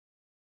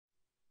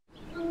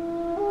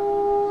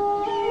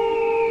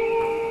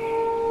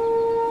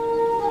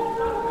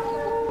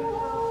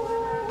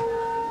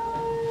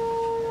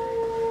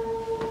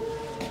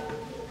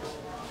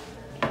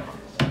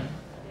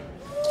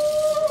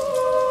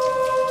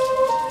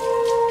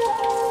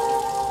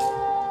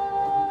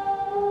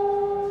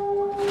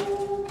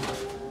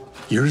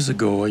Years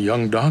ago, a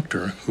young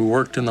doctor who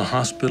worked in the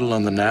hospital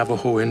on the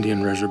Navajo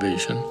Indian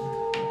Reservation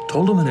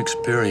told of an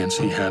experience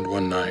he had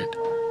one night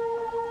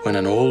when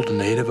an old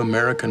Native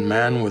American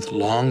man with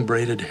long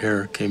braided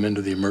hair came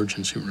into the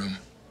emergency room.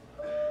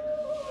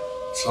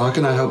 So how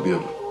can I help you?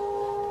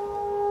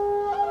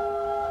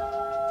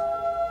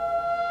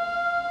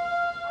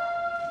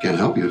 Can't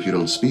help you if you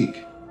don't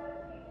speak.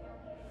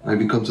 Why'd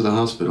you come to the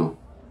hospital?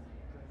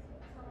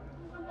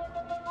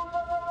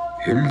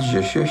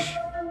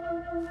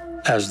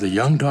 As the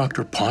young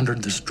doctor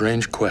pondered the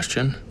strange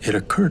question, it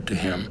occurred to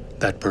him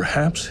that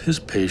perhaps his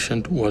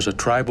patient was a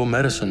tribal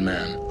medicine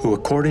man who,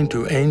 according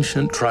to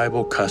ancient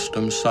tribal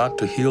customs, sought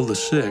to heal the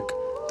sick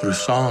through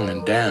song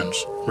and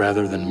dance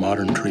rather than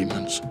modern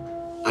treatments.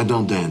 I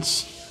don't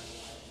dance.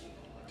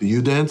 Do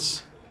you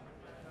dance?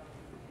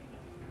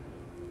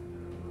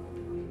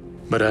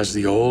 But as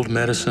the old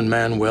medicine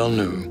man well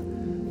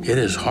knew, it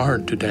is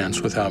hard to dance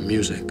without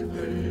music.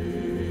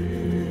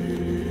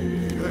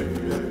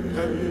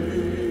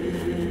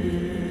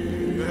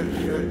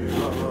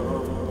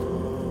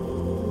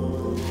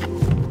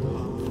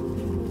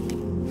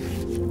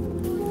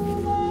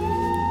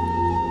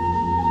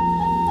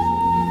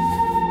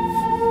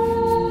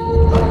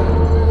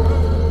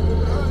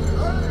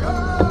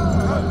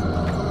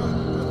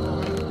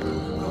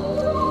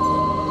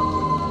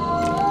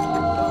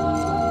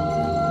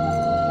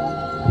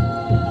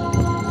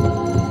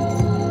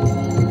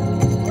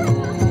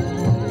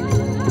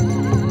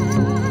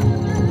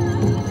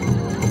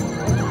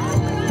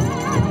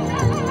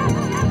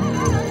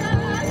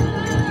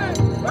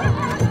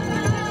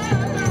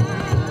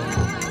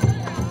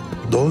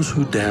 Those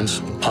who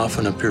dance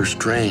often appear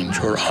strange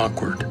or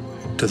awkward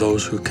to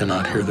those who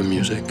cannot hear the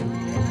music.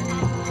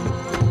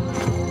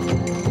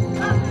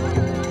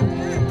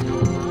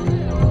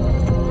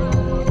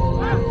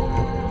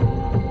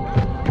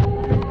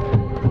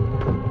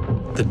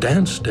 The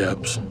dance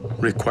steps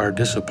require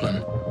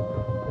discipline,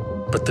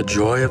 but the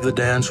joy of the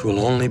dance will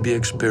only be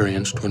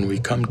experienced when we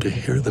come to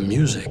hear the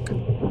music.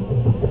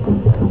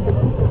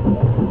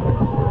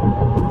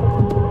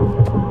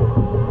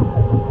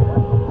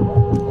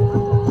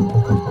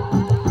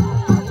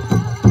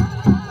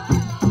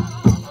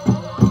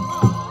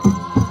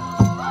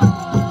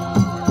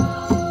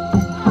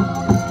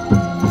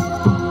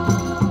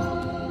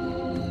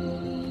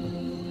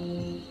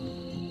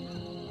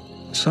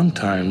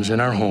 Sometimes in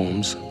our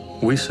homes,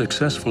 we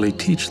successfully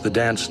teach the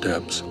dance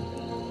steps,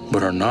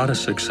 but are not as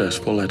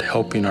successful at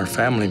helping our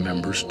family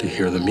members to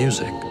hear the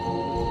music.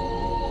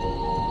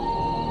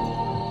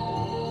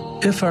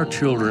 If our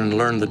children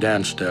learn the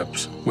dance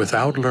steps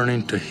without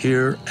learning to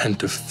hear and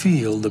to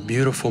feel the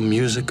beautiful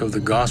music of the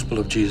gospel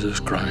of Jesus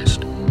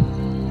Christ,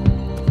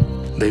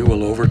 they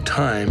will over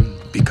time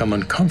become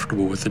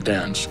uncomfortable with the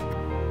dance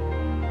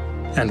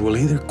and will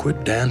either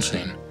quit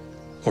dancing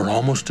or,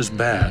 almost as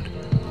bad,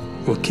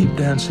 will keep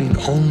dancing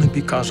only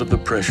because of the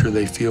pressure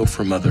they feel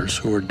from others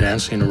who are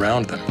dancing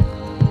around them.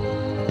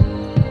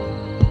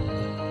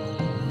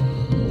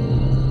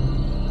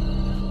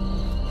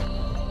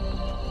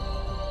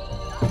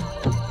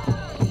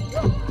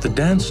 The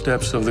dance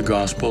steps of the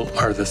gospel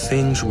are the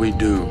things we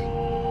do.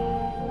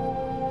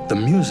 The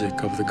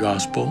music of the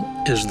gospel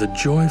is the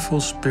joyful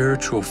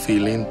spiritual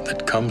feeling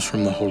that comes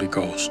from the Holy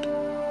Ghost.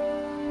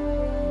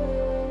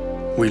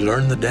 We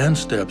learn the dance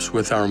steps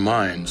with our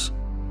minds,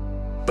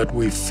 but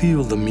we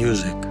feel the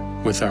music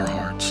with our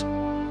hearts.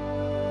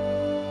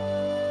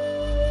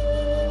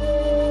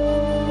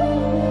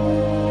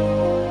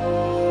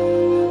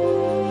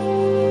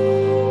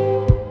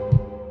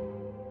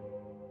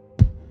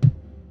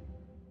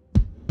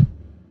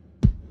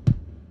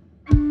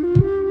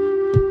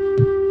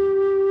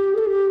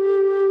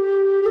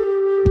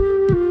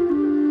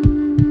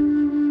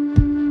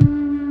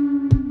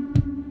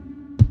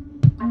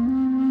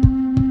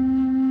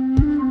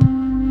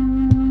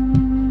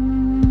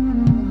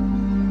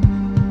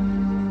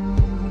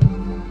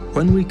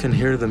 When we can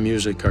hear the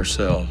music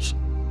ourselves,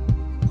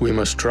 we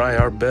must try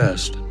our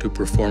best to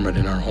perform it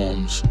in our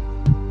homes.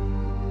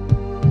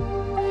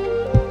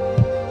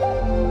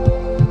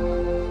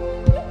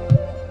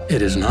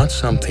 It is not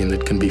something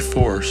that can be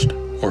forced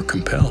or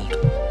compelled.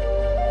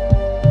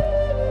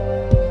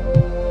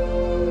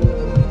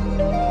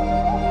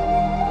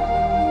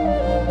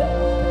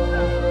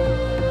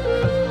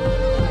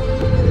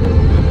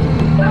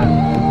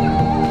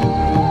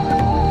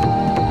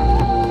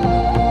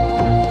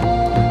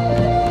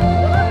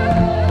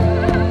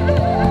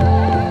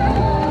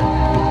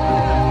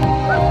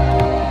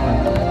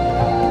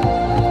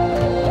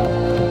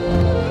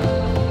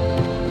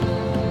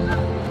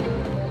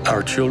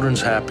 Our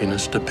children's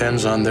happiness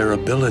depends on their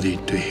ability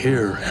to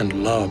hear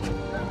and love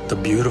the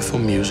beautiful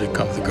music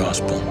of the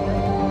gospel.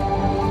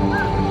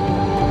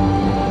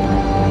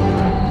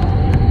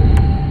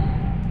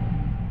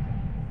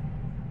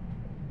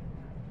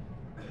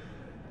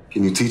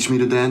 Can you teach me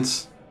to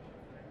dance?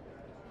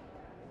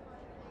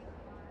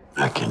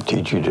 I can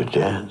teach you to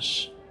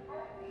dance,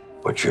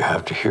 but you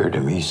have to hear the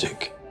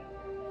music.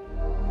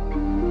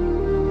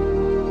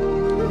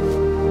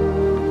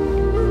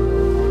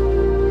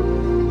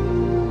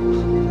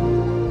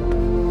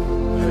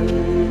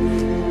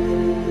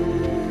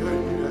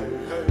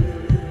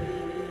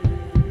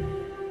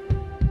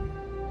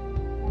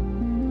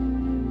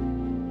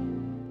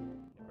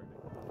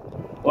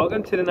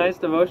 Welcome to tonight's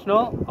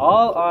devotional,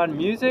 all on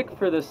music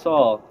for the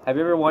soul. Have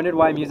you ever wondered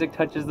why music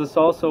touches the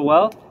soul so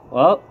well?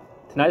 Well,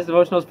 tonight's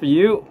devotional is for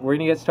you. We're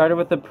going to get started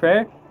with a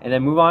prayer and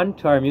then move on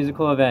to our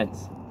musical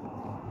events.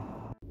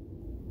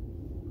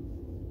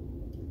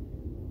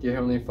 Dear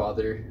Heavenly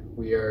Father,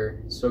 we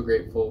are so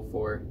grateful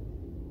for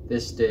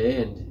this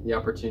day and the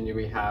opportunity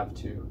we have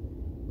to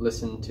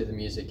listen to the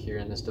music here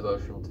in this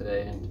devotional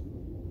today. And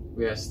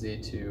we ask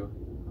Thee to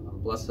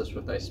bless us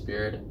with Thy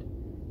Spirit, and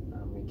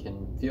we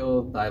can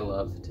feel Thy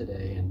love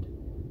today. And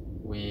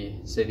we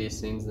say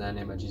these things in the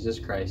name of Jesus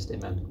Christ.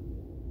 Amen.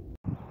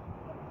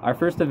 Our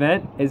first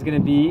event is going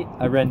to be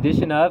a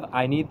rendition of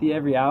I Need Thee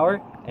Every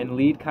Hour and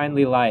Lead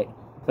Kindly Light,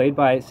 played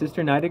by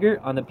Sister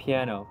Neidiger on the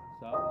piano.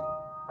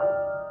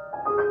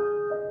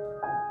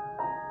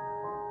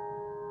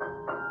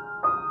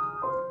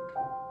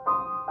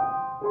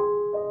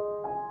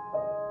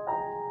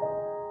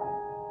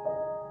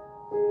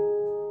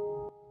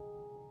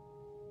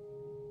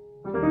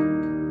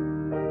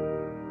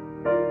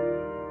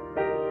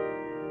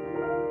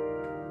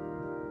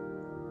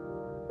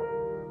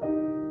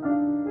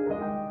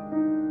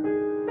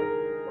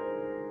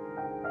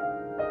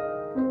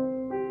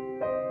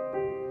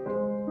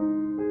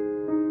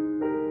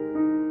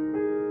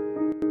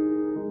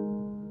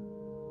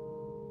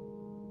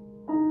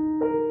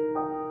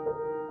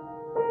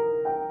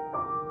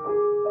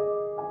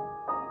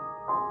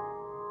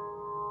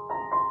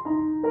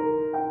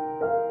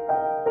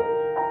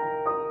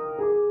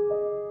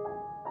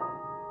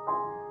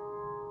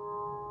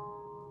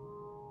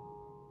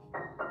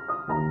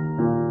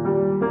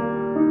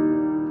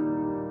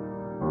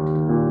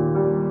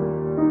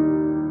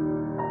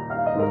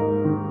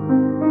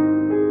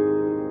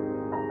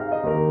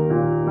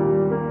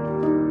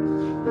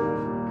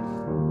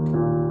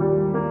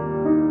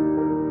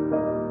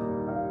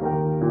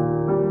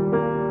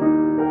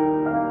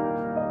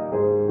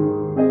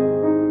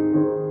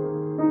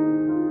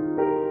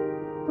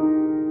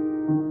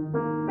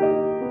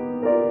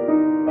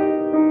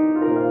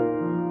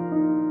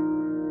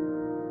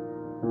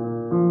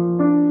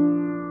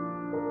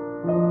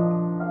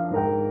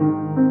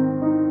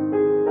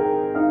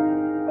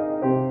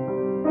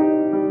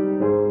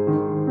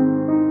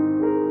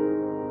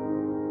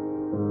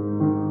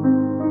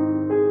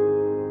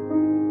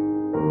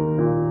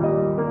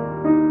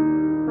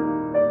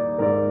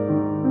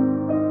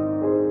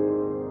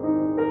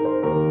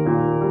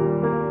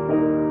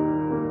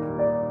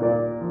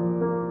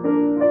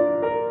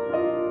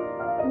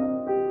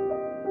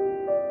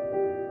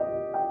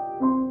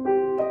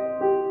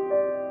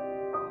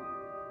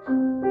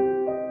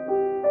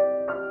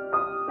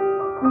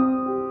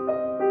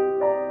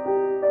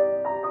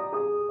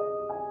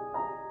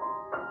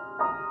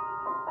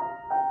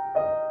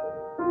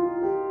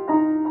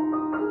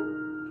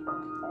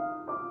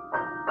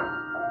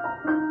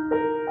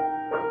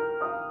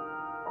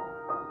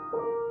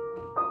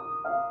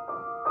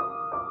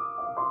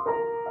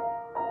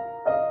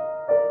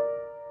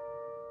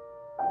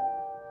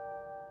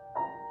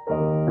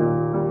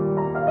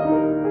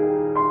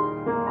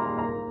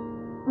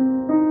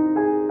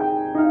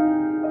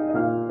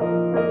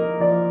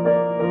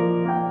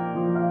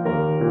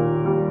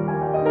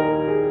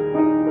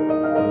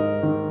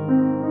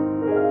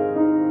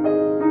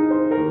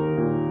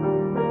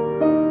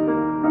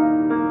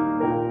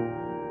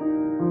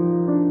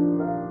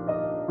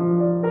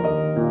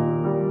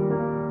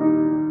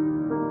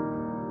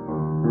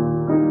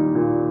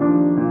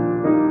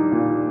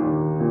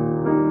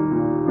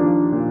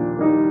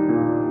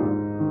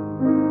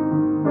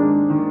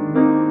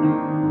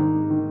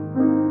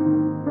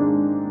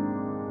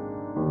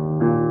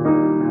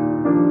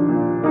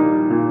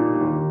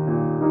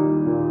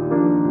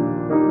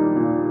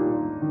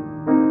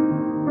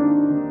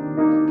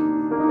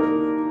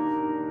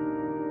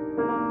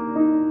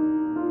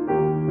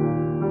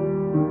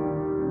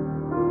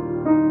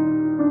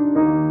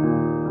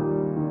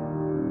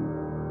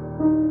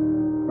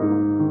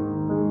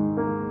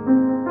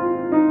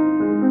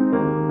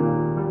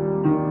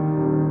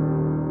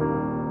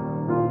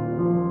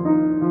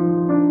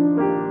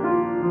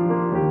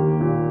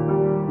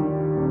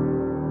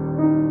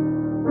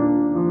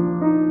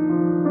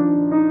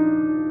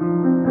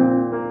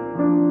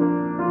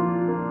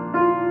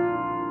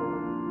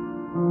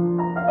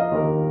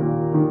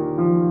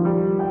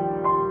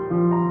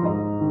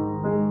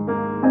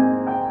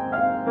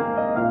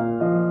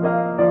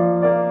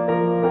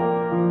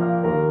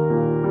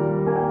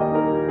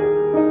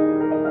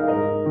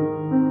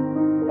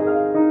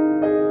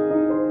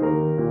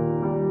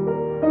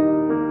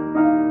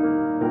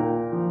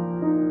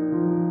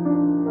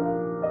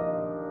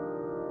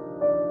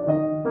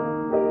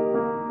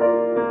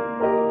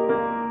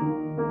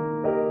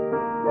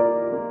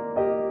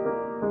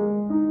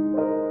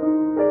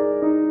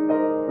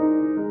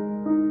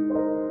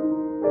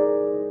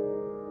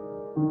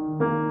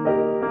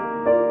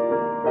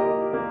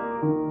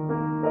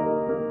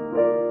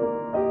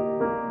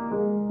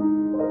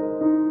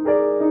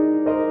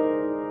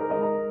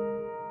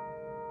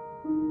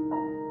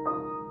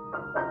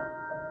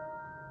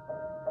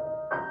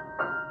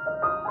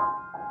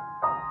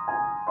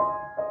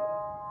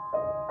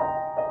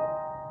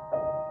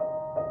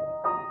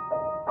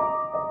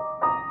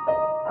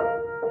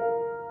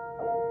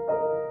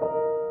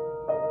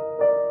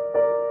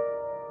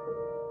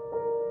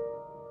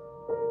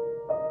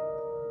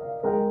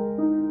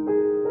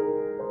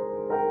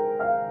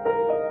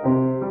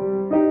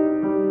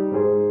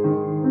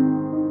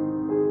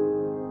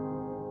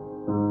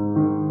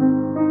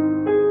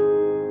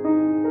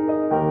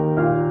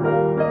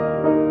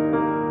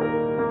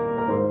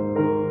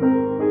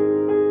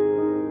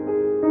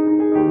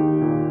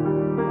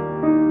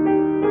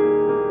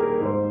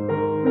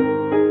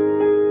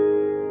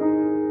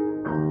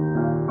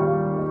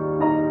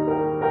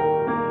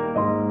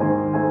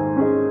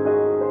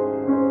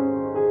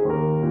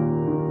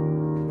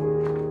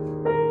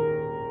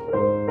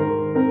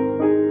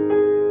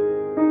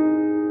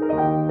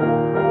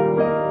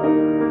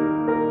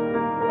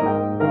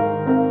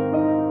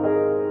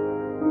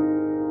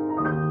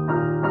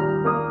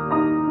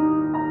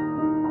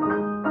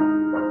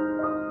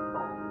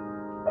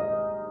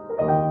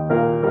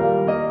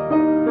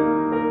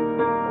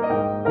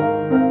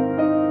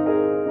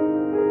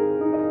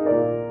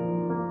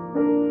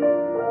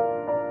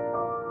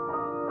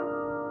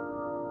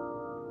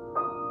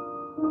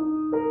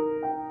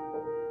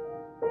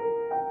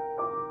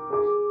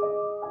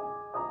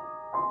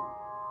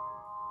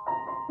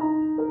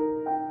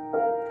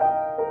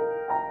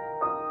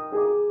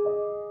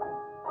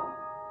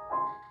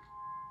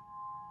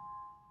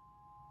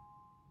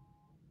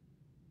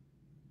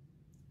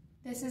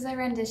 This is a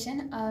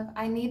rendition of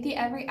I Need Thee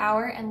Every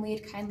Hour and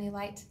Lead Kindly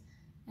Light.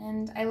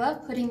 And I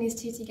love putting these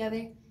two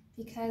together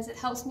because it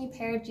helps me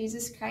pair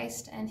Jesus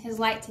Christ and his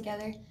light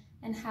together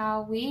and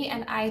how we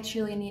and I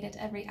truly need it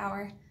every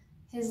hour.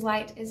 His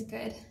light is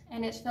good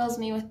and it fills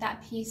me with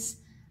that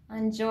peace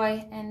and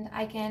joy, and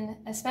I can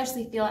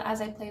especially feel it as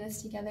I play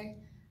this together.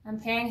 I'm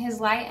pairing his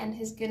light and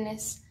his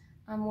goodness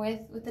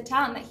with the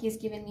talent that he's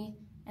given me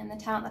and the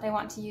talent that I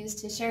want to use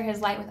to share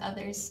his light with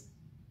others.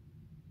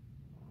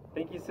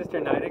 Thank you, Sister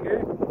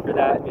Neidiger, for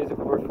that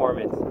musical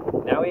performance.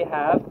 Now we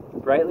have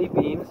Brightly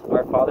Beams,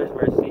 Our Father's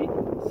Mercy,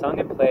 sung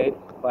and played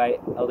by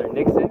Elder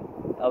Nixon,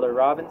 Elder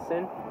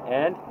Robinson,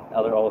 and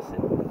Elder Olson.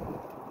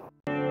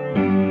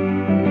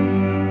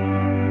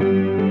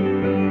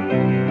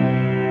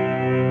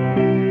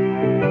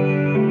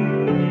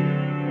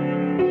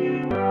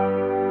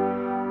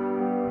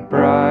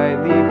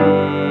 Brightly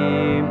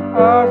beam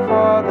our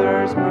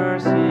Father's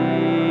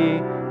mercy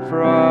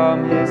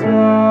from his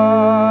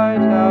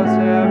lighthouse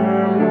evermore,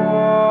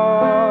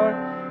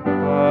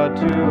 but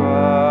to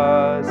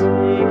us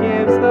he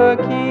gives the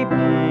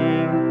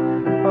keeping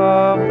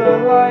of the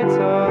lights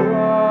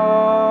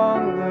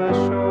along the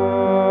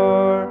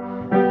shore.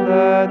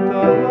 Let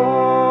the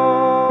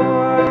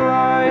lower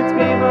lights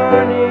be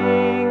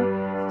burning,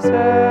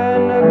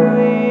 send a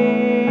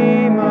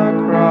gleam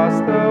across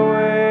the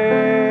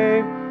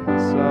wave.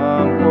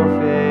 Some poor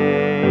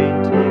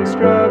fainting,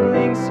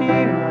 struggling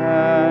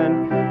seaman,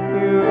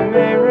 you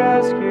may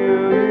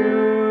rescue,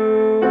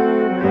 you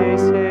may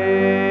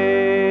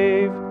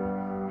save.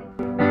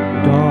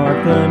 Dark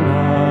the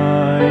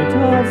night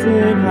of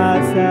sin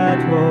has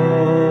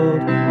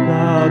settled,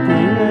 loud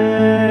the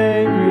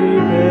angry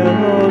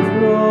billows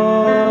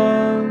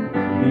roar.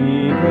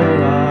 Eager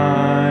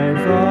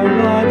eyes are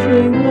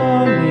watching,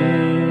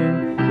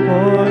 longing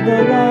for the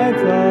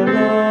lights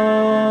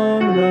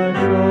along the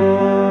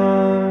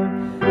shore.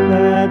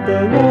 Let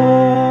the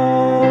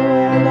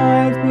lower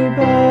lights be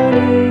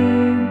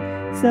burning,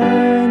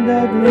 send a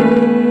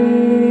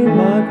gleam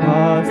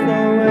across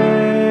the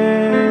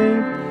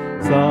wave.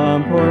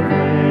 Some poor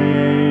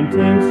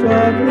fainting,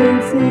 struggling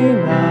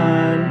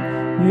seaman,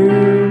 you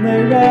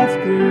may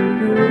rescue,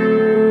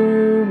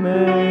 you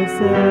may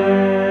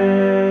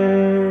save.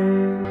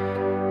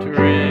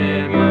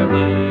 Trim a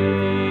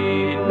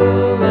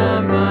little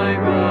lamp, my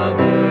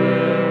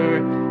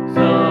brother,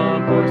 some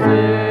poor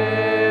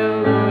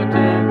sailor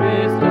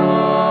tempest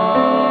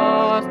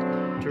tossed,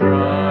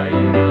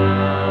 trying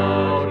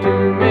now to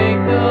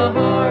make the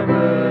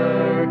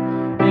harbor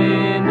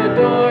in the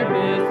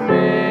darkness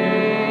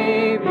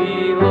may be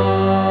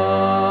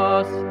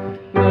lost.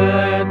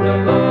 Let the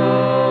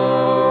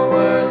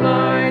lower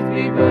lights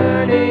be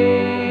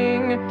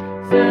burning,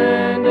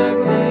 send a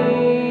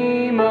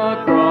gleam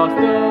across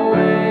the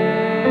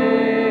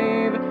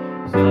wave.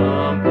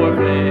 Some poor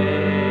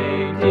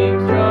fainting,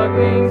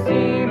 struggling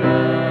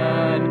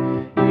seaman,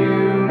 you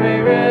may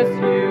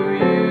rescue,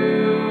 you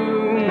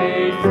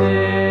may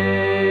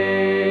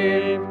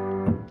save.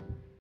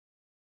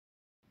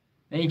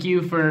 Thank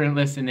you for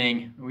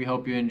listening. We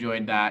hope you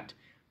enjoyed that.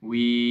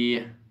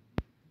 We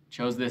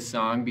chose this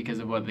song because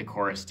of what the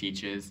chorus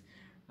teaches,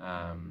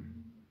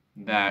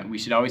 that we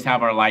should always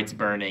have our lights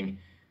burning.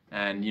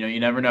 And, you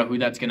never know who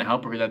that's going to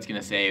help or who that's going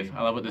to save.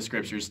 I love what the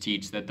scriptures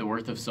teach, that the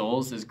worth of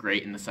souls is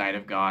great in the sight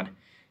of God.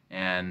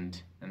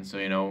 And so,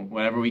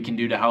 whatever we can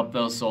do to help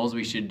those souls,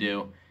 we should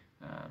do.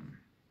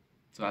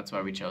 So that's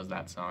why we chose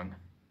that song.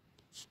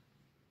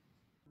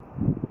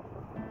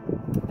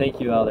 Thank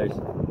you, elders.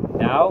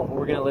 Now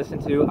we're going to listen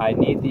to I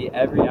Need Thee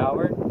Every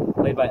Hour,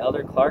 played by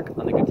Elder Clark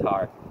on the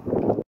guitar.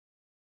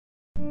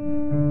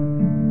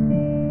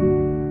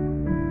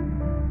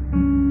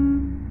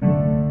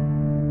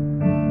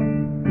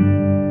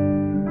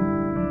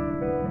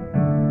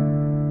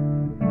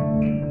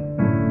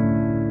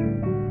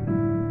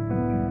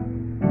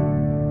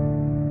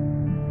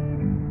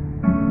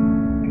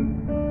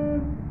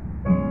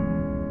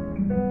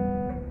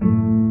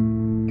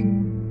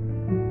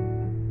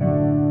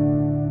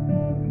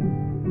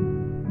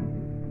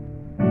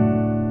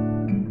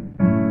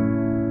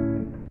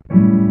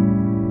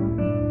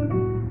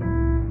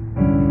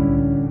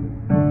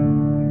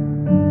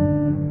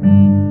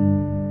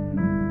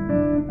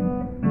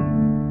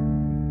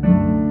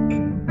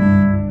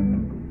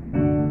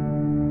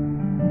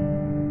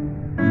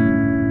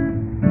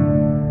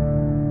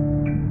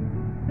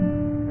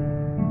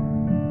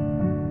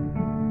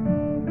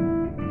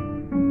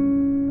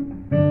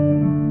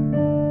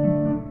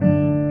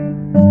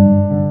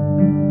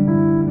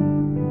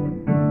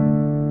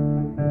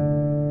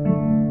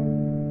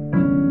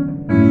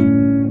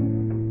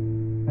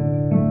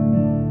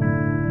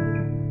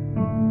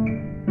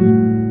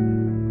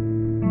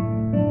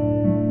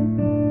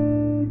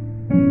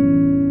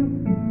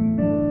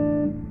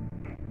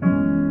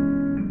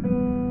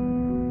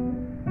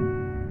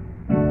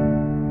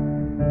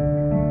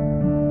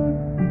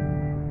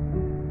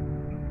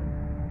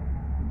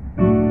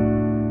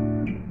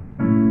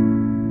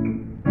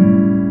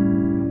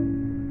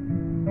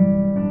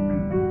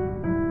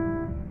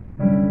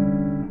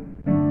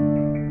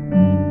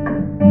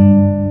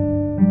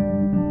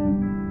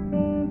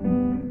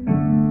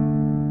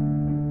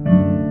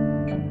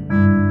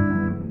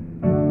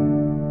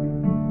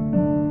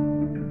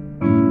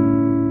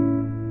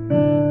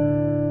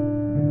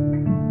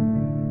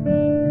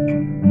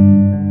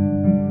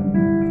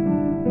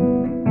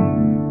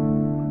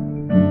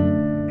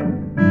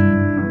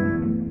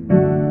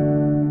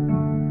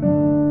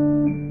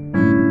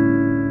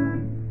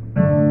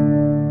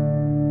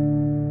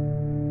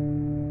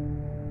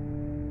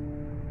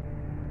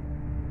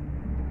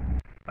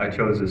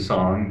 chose this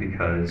song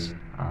because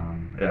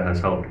it has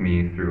helped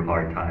me through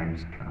hard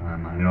times.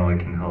 I know it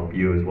can help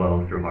you as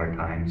well through hard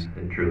times.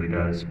 It truly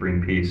does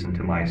bring peace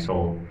into my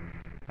soul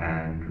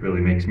and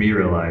really makes me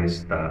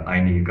realize that I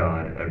need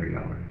God every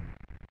hour.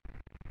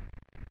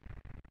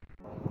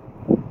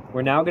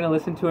 We're now going to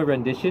listen to a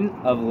rendition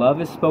of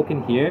Love is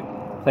Spoken Here,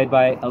 played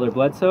by Elder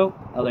Bledsoe,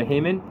 Elder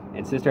Heyman,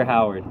 and Sister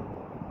Howard.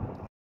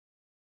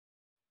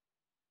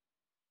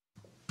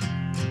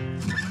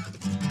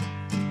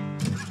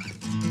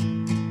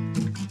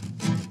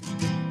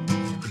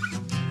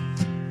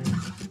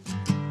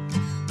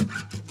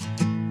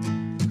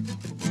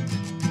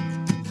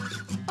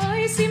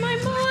 I see my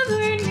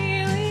mother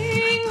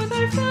kneeling with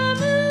our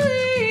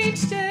family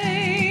each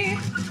day.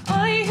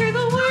 I hear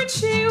the words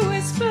she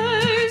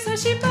whispers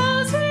as she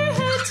bows her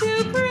head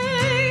to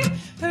pray.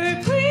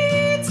 Her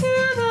plea to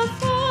the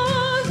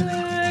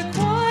Father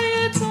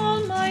quiets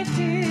all my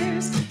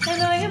fears,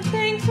 and I am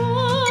thankful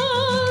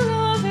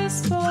love is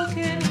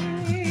spoken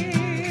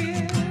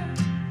here.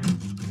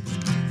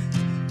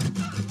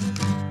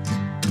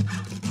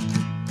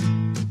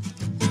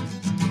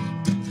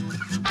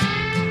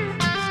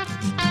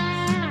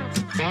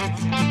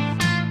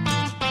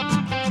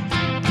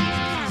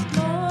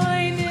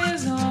 Mine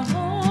is a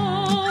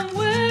home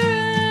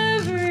where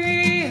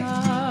every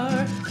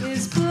hour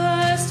is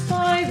blessed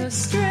by the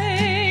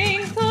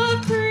strength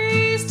of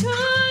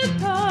priesthood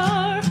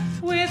power,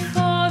 with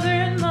father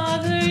and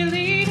mother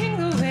leading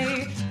the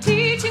way,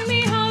 teaching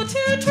me how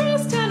to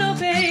trust and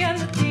obey, and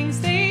the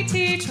things they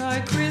teach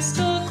are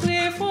crystal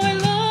clear, for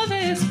love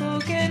is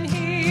spoken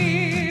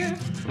here.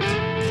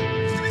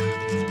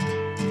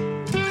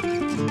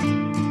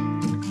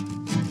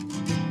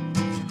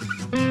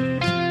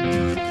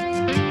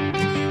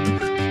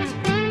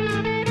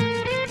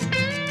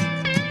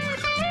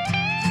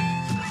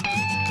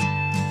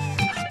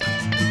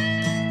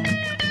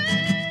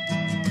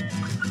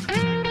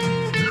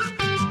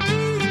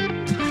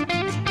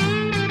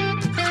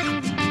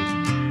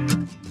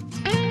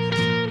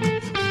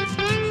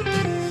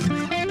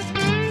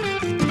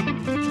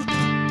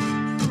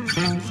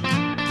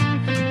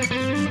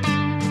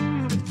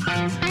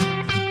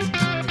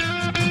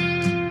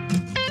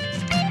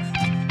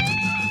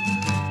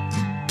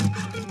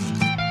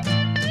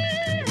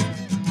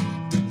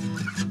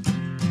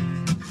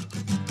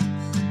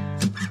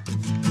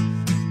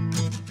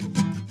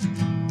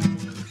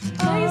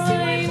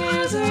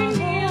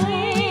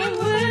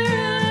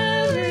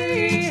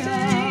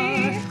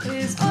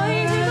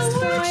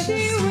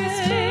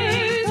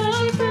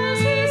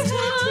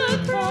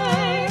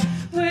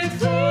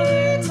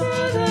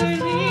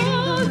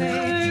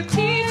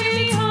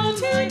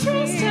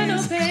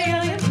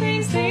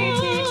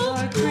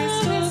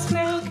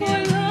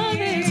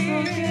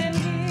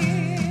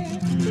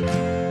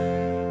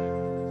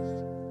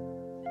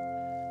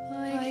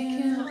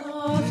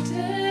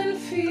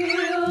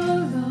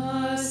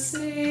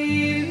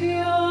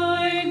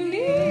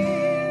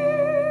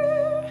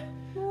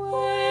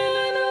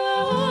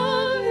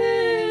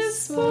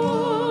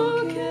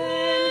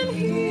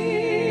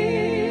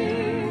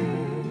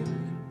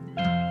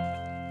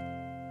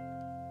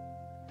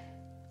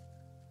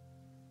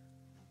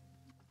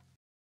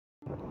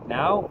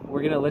 Now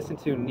we're going to listen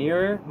to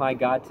Nearer My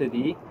God to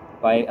Thee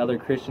by Elder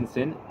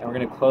Christensen, and we're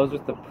going to close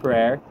with the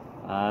prayer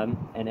and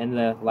end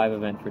the live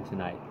event for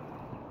tonight.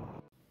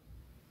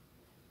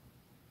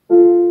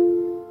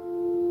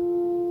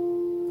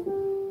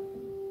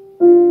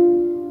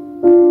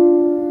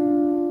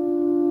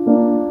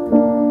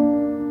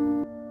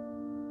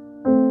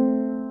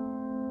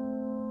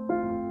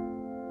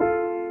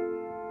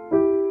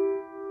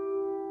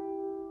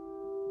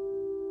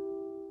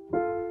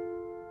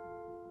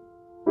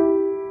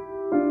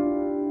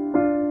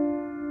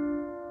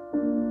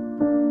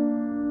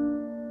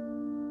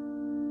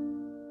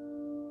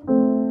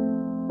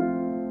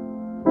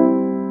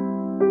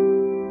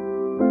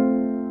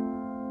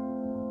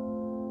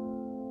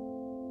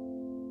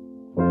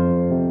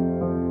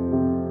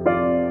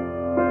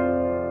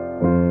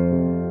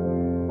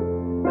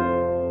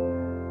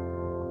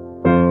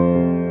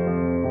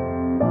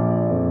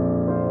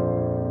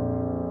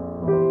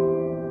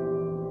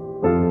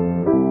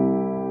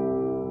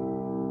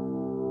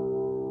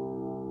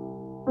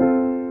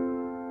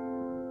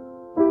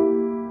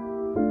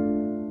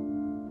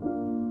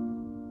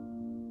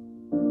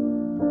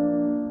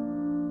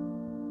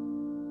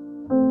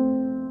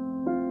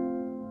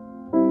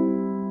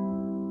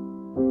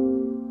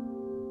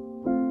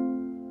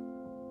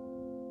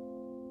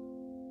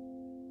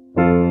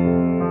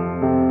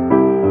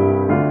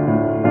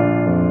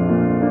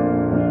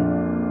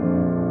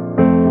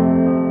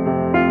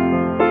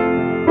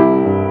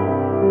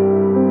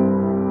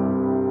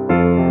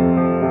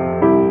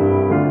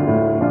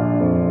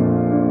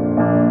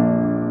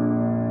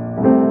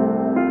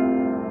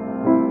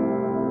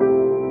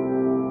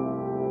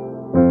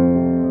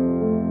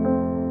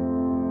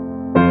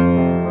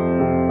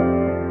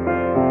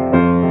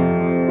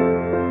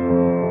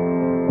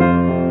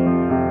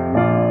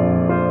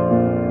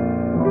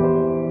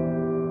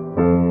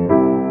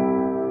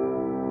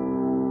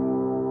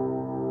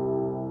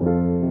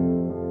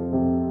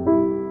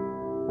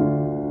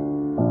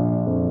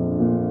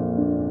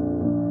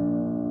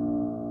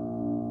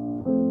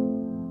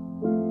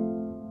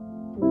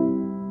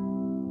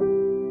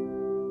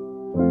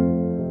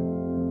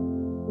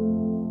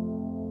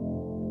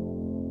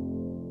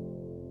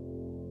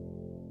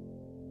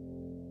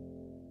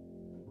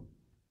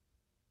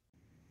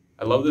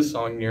 love the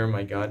song Nearer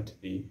My God to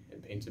Thee.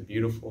 It paints a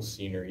beautiful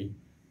scenery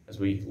as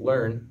we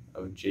learn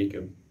of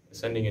Jacob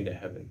ascending into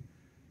heaven.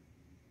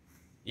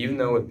 Even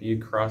though it be a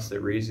cross that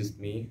raiseth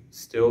me,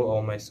 still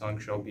all my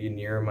songs shall be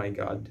nearer my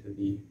God to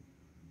Thee.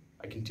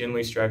 I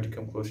continually strive to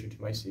come closer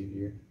to my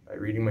Savior by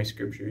reading my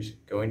scriptures,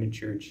 going to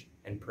church,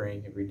 and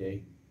praying every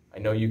day. I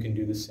know you can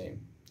do the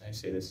same. I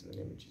say this in the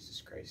name of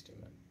Jesus Christ.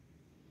 Amen.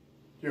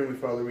 Dear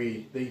Heavenly Father,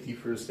 we thank Thee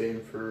for this day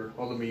and for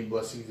all the many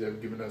blessings that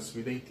have given us.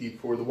 We thank Thee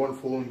for the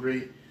wonderful and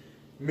great,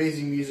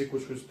 amazing music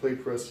which was played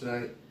for us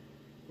tonight.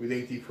 We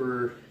thank Thee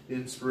for the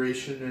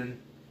inspiration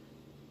and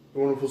the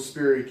wonderful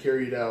spirit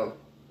carried out.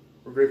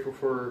 We're grateful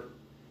for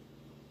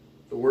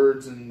the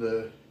words and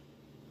the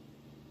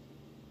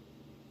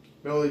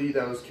melody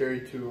that was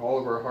carried to all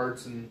of our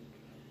hearts, and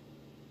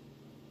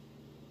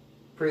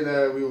pray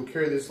that we will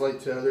carry this light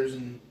to others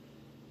and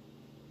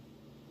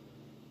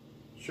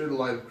share the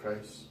light of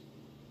Christ.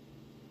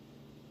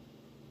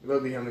 We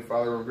love Thee, Heavenly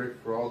Father. We're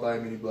grateful for all Thy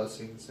many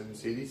blessings, and we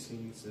say these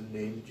things in the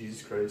name of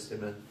Jesus Christ.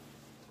 Amen.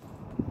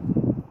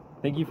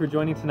 Thank you for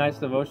joining tonight's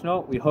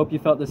devotional. We hope you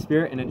felt the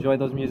Spirit and enjoyed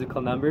those musical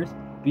numbers.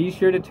 Be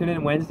sure to tune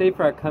in Wednesday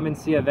for our Come and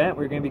See event.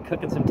 We're going to be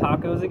cooking some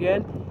tacos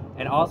again.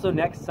 And also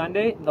next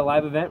Sunday, the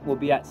live event will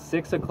be at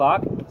 6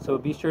 o'clock, so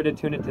be sure to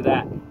tune into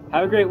that.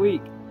 Have a great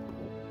week.